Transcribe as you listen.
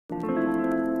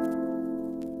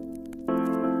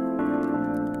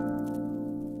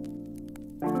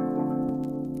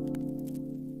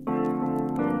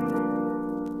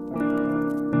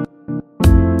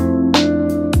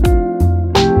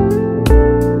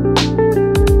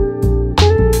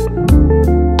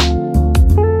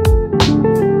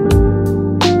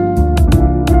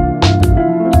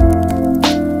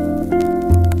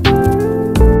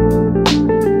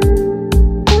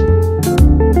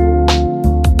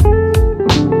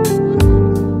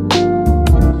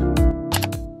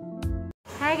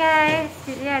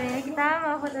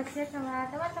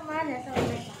teman-teman ya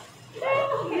soalnya.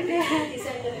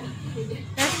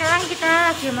 Nah sekarang kita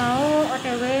lagi mau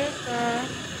OTW ke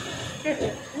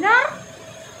benar?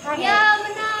 Ya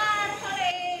benar,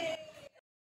 sore.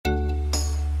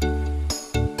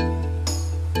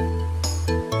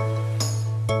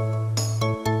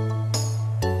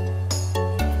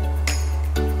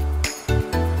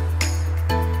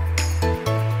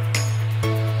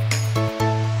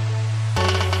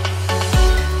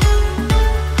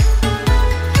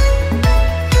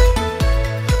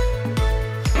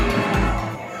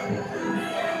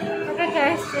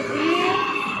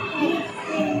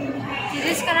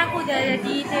 Jadi sekarang aku udah ada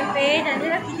di TP dan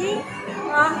dia lagi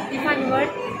di Fun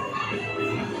World.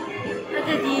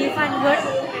 Ada di Fun World.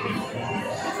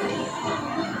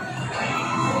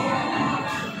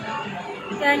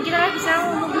 Dan kita bisa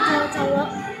menunggu cowok-cowok.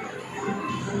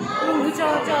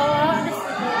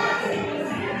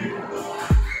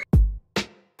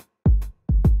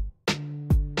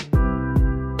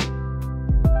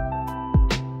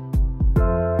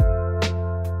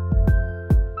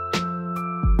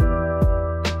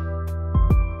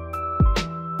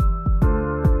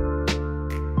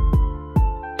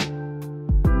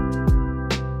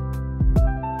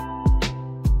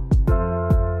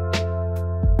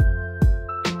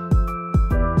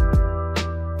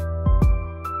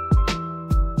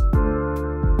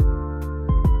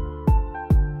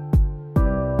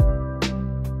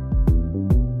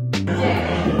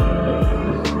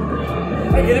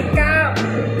 Direkam.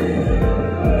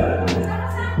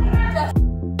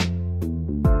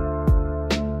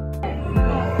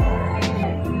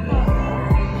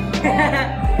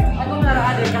 Aku menaruh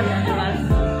adegan ya teman.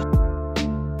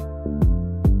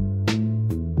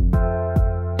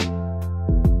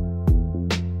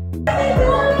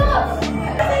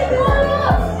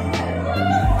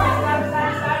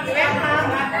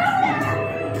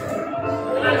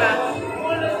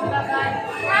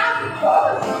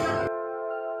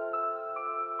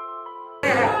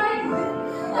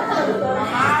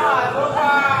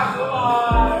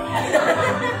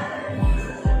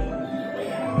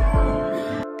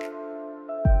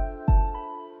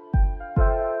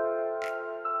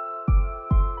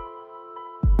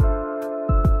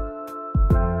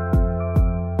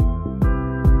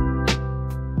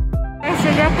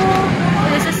 Jadi aku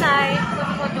udah selesai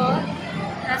foto-foto.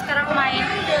 Nah sekarang main.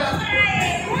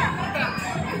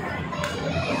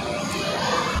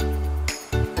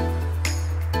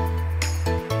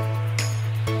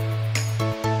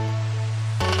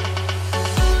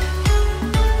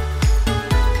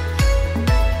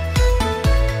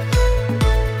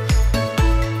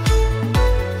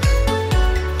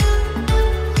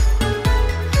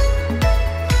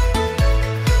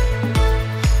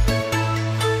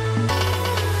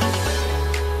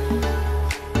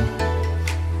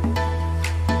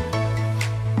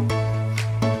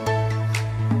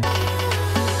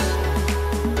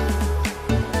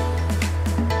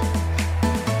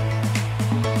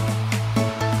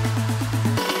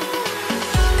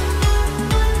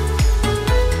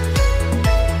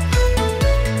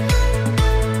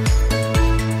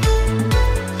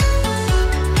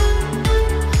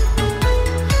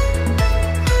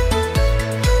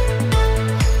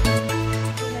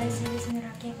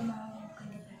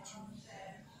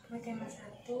 Tema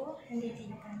 1 nanti di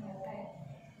depan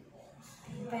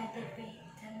TP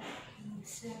dan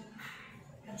habis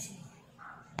ini.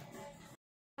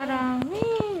 Sekarang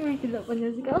nih tidak punya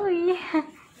sekali.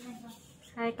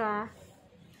 Hai kak.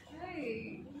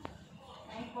 Hai.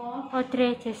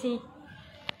 Audrey Jessie.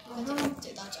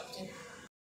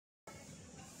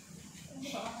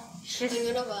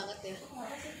 Gimana banget ya?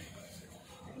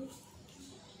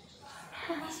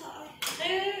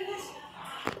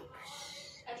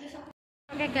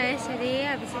 Oke guys,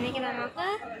 jadi habis ini kita mau ke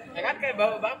Kayak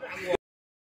bau banget.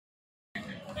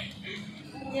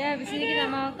 Ya, habis ini kita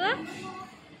mau ke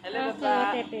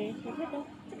TP.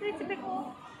 Cepet.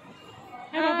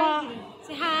 Halo Bapak.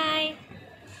 Say hi.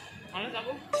 Halo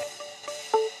aku.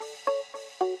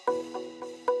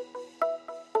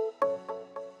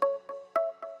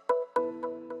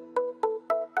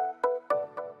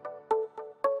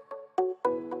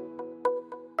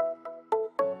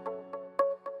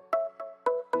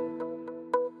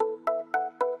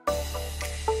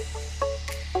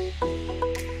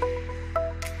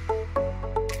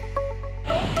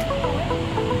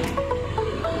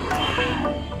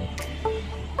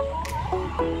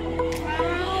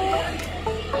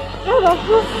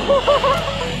 bagus.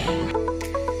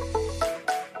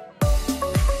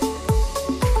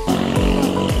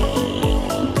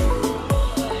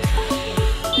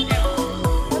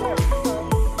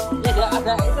 Ya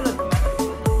ada itu loh.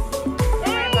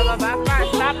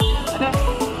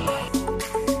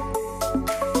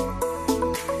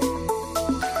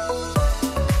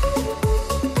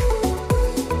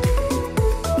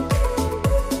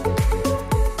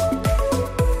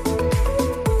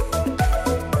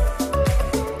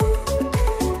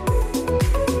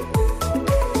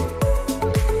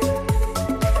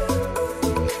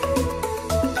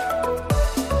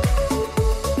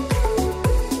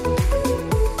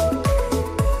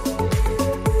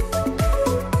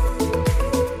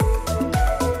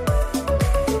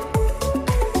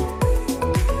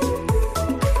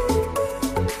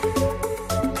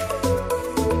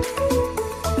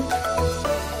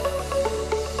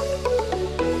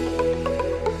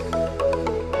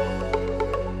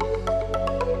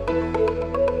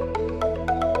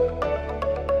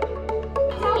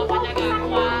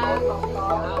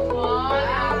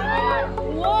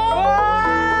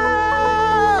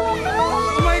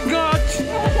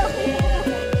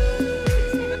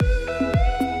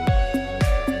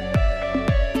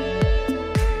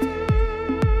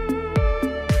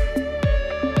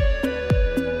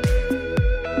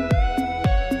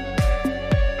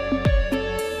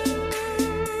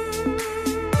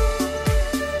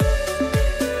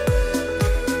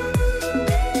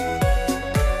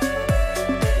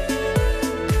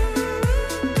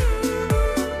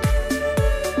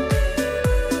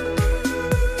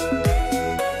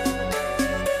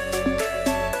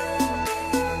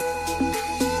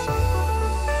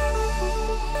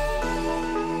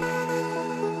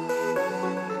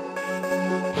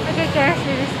 guys,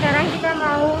 jadi sekarang kita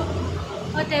mau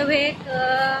OTW ke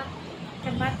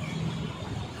tempat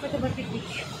photobook piknik.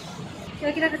 Coba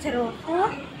kita kejar waktu.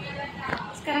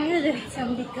 Sekarang ini udah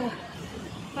jam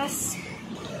 3 pas.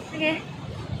 Oke,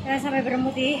 jangan sampai bertemu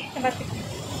di tempat piknik.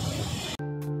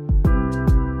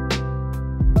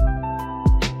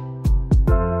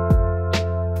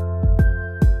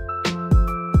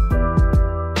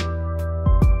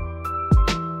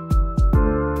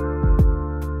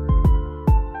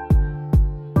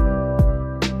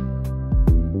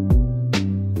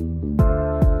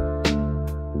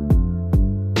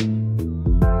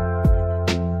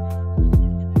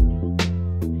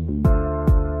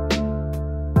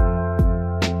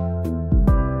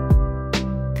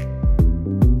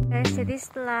 Jadi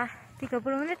setelah 30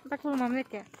 menit, 45 menit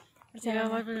ya? Ya,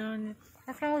 45 menit.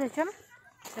 Nah, sekarang udah jam?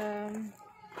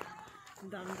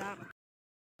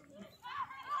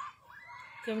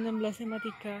 Jam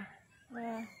 16.53.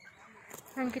 Nah,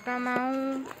 dan kita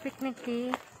mau piknik di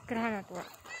Gerhana Tua.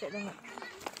 Cek dong,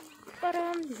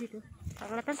 param di situ. Tak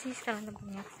kelihatan sih sekarang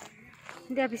tempatnya.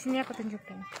 Nanti habis ini aku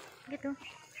tunjukin. Gitu.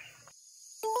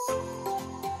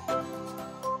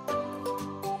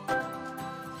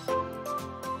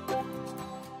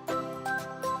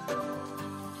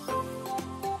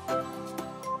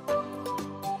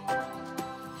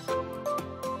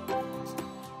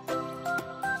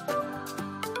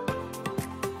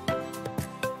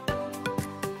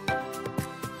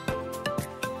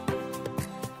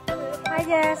 Hai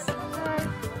Jess. Hai.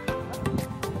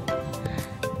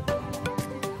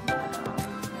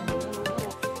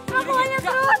 Aku hanya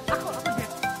terus.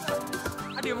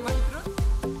 Ada yang mau ngasih terus?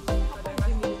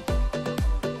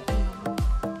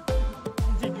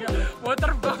 Jika mau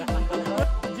terbang.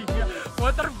 Jika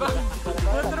mau terbang.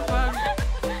 Mau terbang.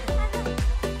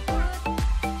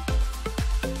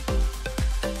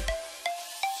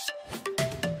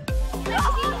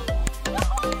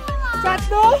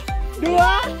 Satu,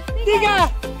 dua, tiga.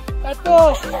 1,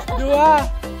 2,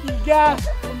 3,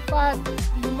 4,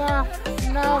 5,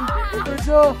 6,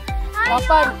 7,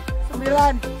 8,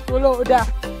 9, 10. Udah.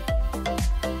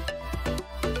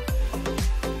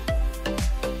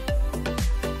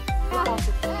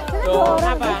 Tuh,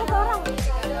 apa?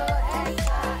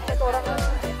 Satu orang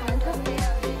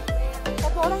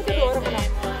itu 2 orang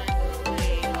kenapa?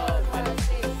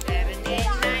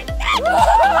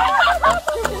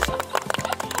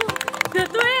 The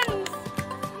twins.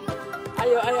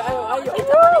 Ayo.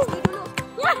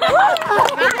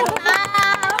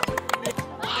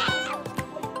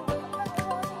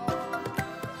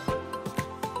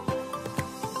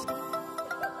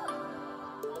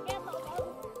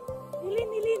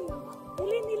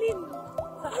 Lilin.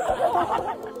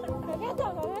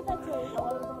 Gak cuy.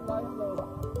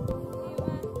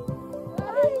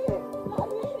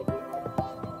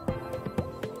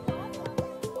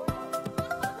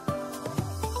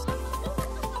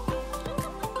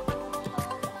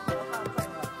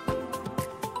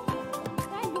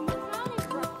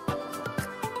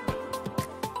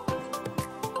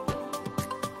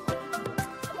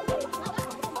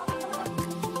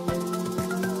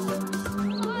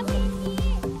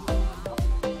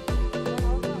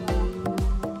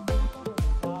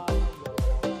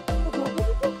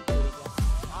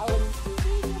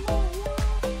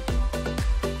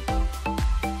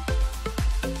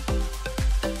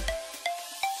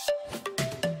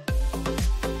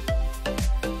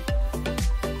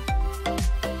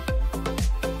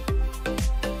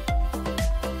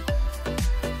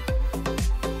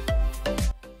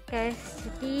 Guys,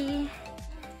 jadi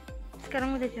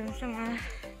sekarang udah jam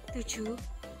 6:30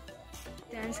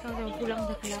 dan sekarang udah mau pulang,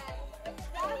 udah gelap.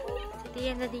 Jadi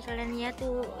yang tadi kalian lihat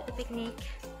tuh itu piknik,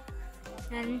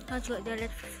 dan kalian juga udah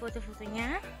lihat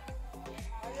foto-fotonya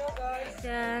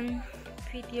dan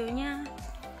videonya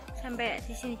sampai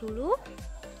di sini dulu,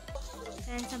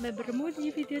 dan sampai bertemu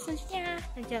di video selanjutnya.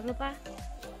 Dan jangan lupa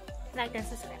like dan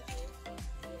subscribe.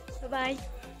 Bye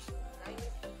bye.